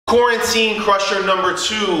Quarantine crusher number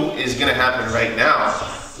 2 is gonna happen right now.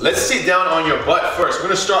 Let's sit down on your butt first. We're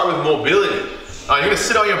gonna start with mobility. You're gonna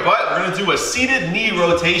sit on your butt. We're gonna do a seated knee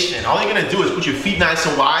rotation. All you're gonna do is put your feet nice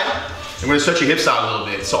and wide. And we're gonna stretch your hips out a little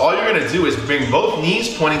bit. So all you're gonna do is bring both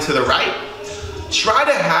knees pointing to the right. Try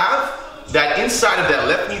to have that inside of that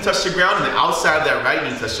left knee touch the ground and the outside of that right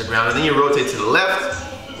knee touch the ground. And then you rotate to the left.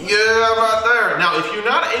 Yeah, right there. Now, if you're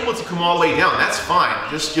not able to come all the way down, that's fine.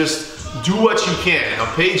 Just do what you can.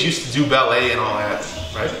 Now, Paige used to do ballet and all that,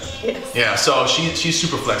 right? Yes. Yeah, so she's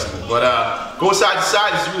super flexible. But go side to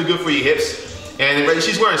side. This is really good for your hips. And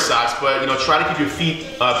she's wearing socks, but try to keep your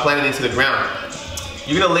feet planted into the ground.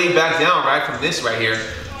 You're gonna lay back down right from this right here.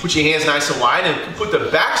 Put your hands nice and wide and put the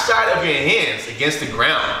back side of your hands against the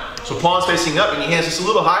ground. So palms facing up and your hands just a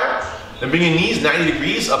little higher. Then bring your knees 90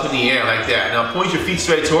 degrees up in the air like that. Now point your feet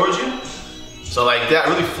straight towards you. So like that,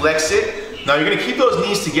 really flex it. Now you're gonna keep those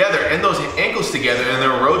knees together and those ankles together and then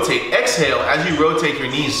rotate. Exhale as you rotate your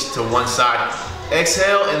knees to one side.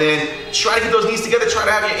 Exhale and then try to keep those knees together. Try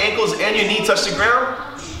to have your ankles and your knee touch the ground.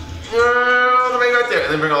 Right there,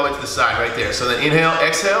 and then bring all the way to the side right there. So then inhale,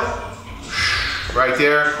 exhale. Right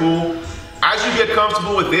there, cool. As you get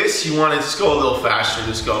comfortable with this, you wanna just go a little faster.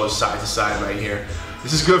 Just go side to side right here.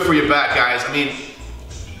 This is good for your back, guys. I mean,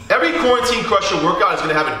 every quarantine crusher workout is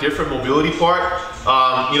gonna have a different mobility part.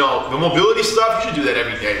 The mobility stuff, you should do that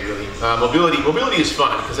every day, really. Mobility is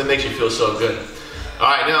fun because it makes you feel so good. All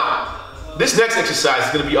right, now, this next exercise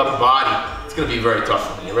is gonna be upper body. It's gonna be very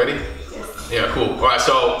tough for me. You ready? Yes. Yeah, cool. All right,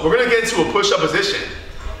 so we're gonna get into a push-up position.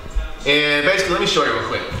 And basically, let me show you real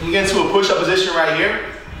quick. You get into a push-up position right here.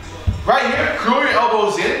 Right here, curl your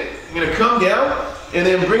elbows in. You're gonna come down and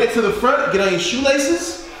then bring it to the front, get on your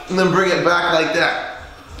shoelaces, and then bring it back like that.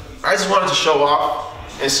 I just wanted to show off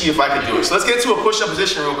and see if I could do it. So let's get into a push-up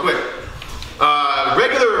position real quick.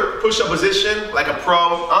 Regular push-up position, like a pro.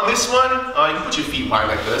 On this one, you can put your feet wide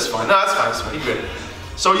like this. Fine. No, that's fine. That's fine. You're good.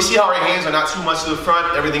 So you see how our hands are not too much to the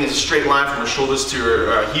front. Everything is a straight line from our shoulders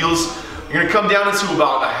to our heels. You're gonna come down into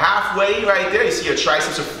about a halfway right there. You see your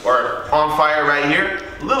triceps are on fire right here.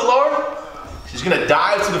 A little lower. She's gonna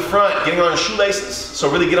dive to the front, getting on her shoelaces. So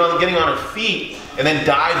really getting on her feet and then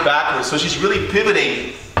dive backwards. So she's really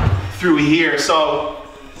pivoting through here. So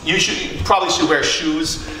you probably should wear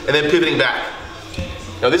shoes and then pivoting back.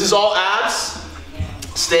 Now this is all abs,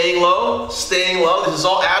 staying low, staying low. This is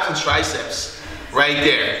all abs and triceps right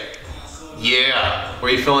there. Yeah,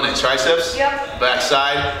 where are you feeling it? Triceps? Yep. Back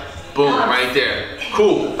side, boom, right there.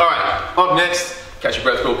 Cool, all right, up next, catch your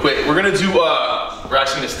breath real quick. We're gonna do, we're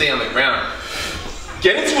actually gonna stay on the ground.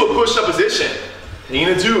 Get into a push-up position. And you're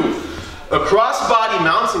gonna do a cross-body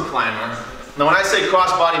mountain climber. Now when I say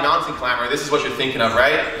cross-body mountain climber, this is what you're thinking of,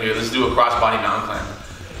 right? Here, let's do a cross-body mountain climber.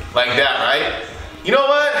 Like that, right? You know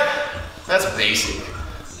what? That's basic.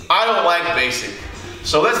 I don't like basic.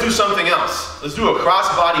 So let's do something else. Let's do a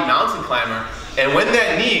cross-body mountain climber. And when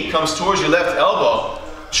that knee comes towards your left elbow,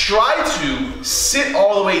 try to sit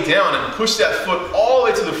all the way down and push that foot all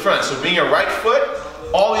the way to the front. So bring your right foot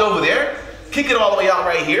all the way over there. Kick it all the way out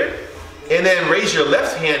right here, and then raise your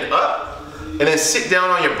left hand up, and then sit down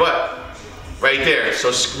on your butt, right there.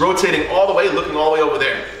 So rotating all the way, looking all the way over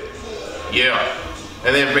there. Yeah,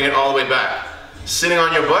 and then bring it all the way back. Sitting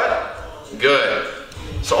on your butt, good.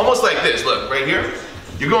 So almost like this, look, right here.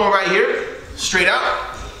 You're going right here, straight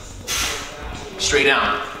out, straight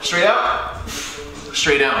down, straight out,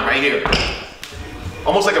 straight down, right here.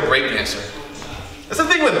 Almost like a break dancer. That's the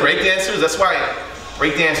thing with break dancers, that's why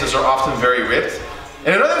break dancers are often very ripped.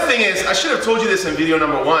 And another thing is, I should have told you this in video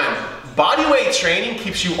number 1, body weight training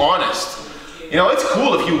keeps you honest. It's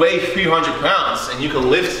cool if you weigh 300 pounds and you can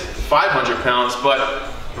lift 500 pounds,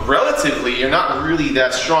 but relatively, you're not really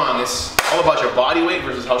that strong. It's all about your body weight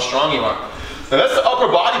versus how strong you are. Now that's the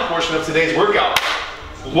upper body portion of today's workout.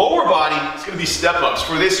 Lower body is gonna be step-ups.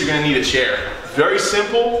 For this, you're gonna need a chair. Very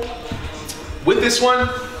simple. With this one,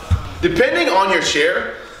 depending on your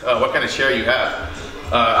chair, what kind of chair you have,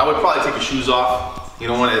 I would probably take your shoes off. You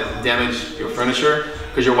don't want to damage your furniture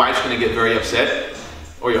because your wife's going to get very upset,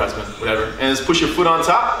 or your husband, whatever. And just push your foot on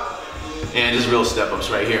top and just real step-ups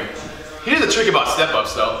right here. Here's the trick about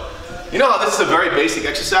step-ups though. You know how this is a very basic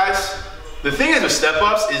exercise? The thing is with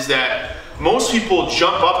step-ups is that most people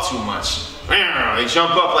jump up too much. They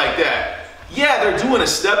jump up like that. Yeah, they're doing a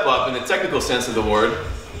step-up in the technical sense of the word,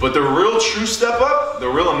 but the real true step-up, the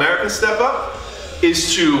real American step-up,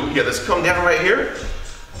 is to, let's come down right here.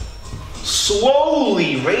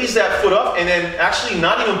 Slowly raise that foot up and then actually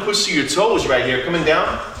not even push to your toes right here, coming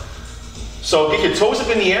down. So get your toes up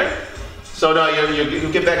in the air. So now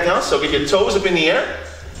you get back down. So get your toes up in the air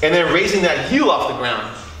and then raising that heel off the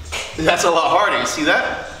ground. That's a lot harder, you see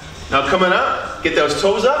that? Now coming up, get those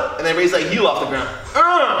toes up, and then raise that heel off the ground.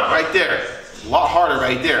 Right there. A lot harder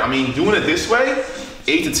right there. I mean, doing it this way,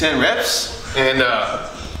 8 to 10 reps, and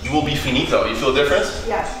you will be finito. You feel a difference?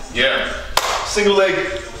 Yeah. Yeah. Single leg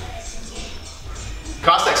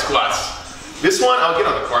Cossack squats. This one, I'll get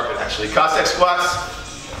on the carpet actually. Cossack squats.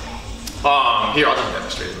 Here, I'll just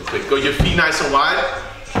demonstrate it real quick. Go your feet nice and wide.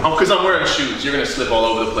 Because I'm wearing shoes, you're gonna slip all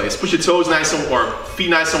over the place. Push your toes nice and, or feet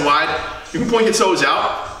nice and wide. You can point your toes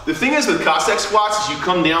out. The thing is with Cossack squats is you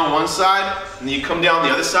come down one side and then you come down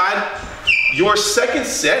the other side. Your second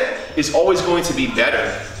set is always going to be better.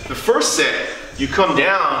 The first set, you come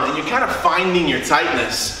down and you're kind of finding your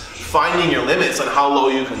tightness, finding your limits on how low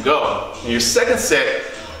you can go. In your second set,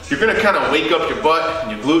 you're gonna kind of wake up your butt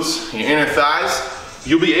and your glutes and your inner thighs.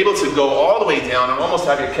 You'll be able to go all the way down and almost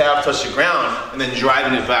have your calf touch the ground and then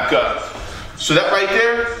driving it back up. So that right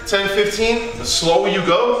there, 10, 15, the slower you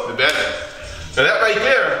go, the better. Now that right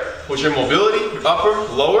there was your mobility, your upper,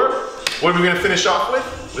 lower. What are we gonna finish off with?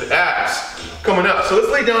 With abs coming up. So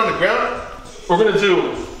let's lay down on the ground. We're gonna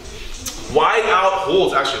do wide out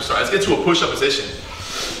holds. Actually, sorry, let's get to a push-up position.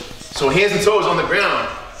 So hands and toes on the ground.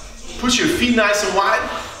 Put your feet nice and wide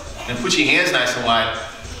and put your hands nice and wide.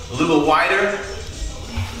 A little wider.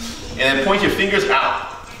 And then point your fingers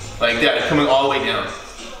out, like that, coming all the way down.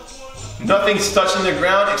 Nothing's touching the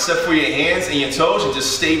ground except for your hands and your toes, and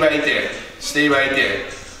just stay right there. Stay right there.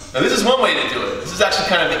 Now this is one way to do it. This is actually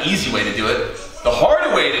kind of the easy way to do it. The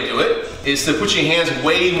harder way to do it is to put your hands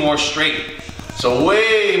way more straight. So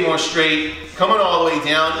way more straight, coming all the way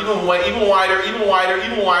down, even wider, even wider,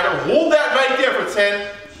 even wider. Hold that right there for 10,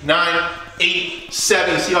 9, 8,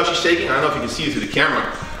 7. See how she's shaking? I don't know if you can see it through the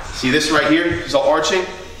camera. See this right here? She's all arching.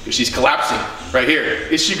 She's collapsing right here.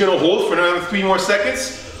 Is she gonna hold for another 3 more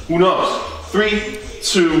seconds? Who knows? 3,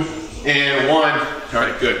 2, and 1. All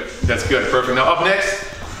right, good. That's good, perfect. Now up next,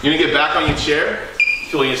 you're gonna get back on your chair.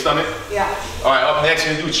 Feeling your stomach? Yeah. All right, up next,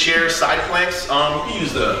 you're gonna do chair side planks. You can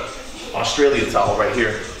use the Australia towel right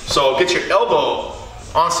here. So get your elbow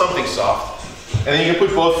on something soft, and then you can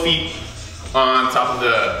put both feet on top of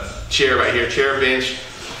the chair right here, chair bench,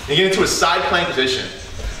 and get into a side plank position.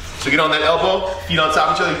 So get on that elbow, feet on top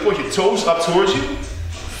of each other, point your toes up towards you,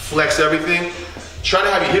 flex everything. Try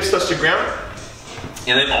to have your hips touch the ground,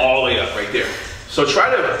 and then all the way up right there. So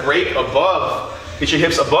try to break above, get your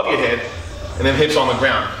hips above your head, and then hips on the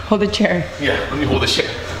ground. Hold the chair. Yeah, let me hold the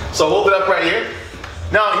chair. So hold it up right here.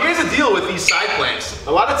 Now here's the deal with these side planks.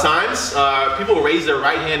 A lot of times, people raise their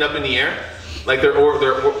right hand up in the air, like they're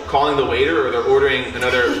calling the waiter or they're ordering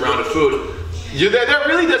another round of food. That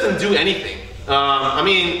really doesn't do anything. I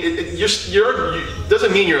mean, it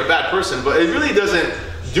doesn't mean you're a bad person, but it really doesn't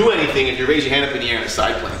do anything if you raise your hand up in the air in the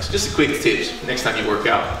side planks. Just a quick tip next time you work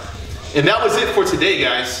out. And that was it for today,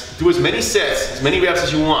 guys. Do as many sets, as many reps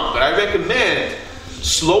as you want, but I recommend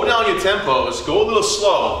slow down your tempos, go a little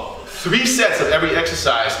slow. 3 sets of every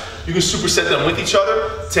exercise. You can superset them with each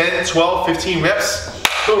other, 10, 12, 15 reps,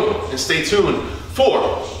 boom, and stay tuned for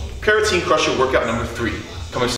Keratin Crusher workout number 3.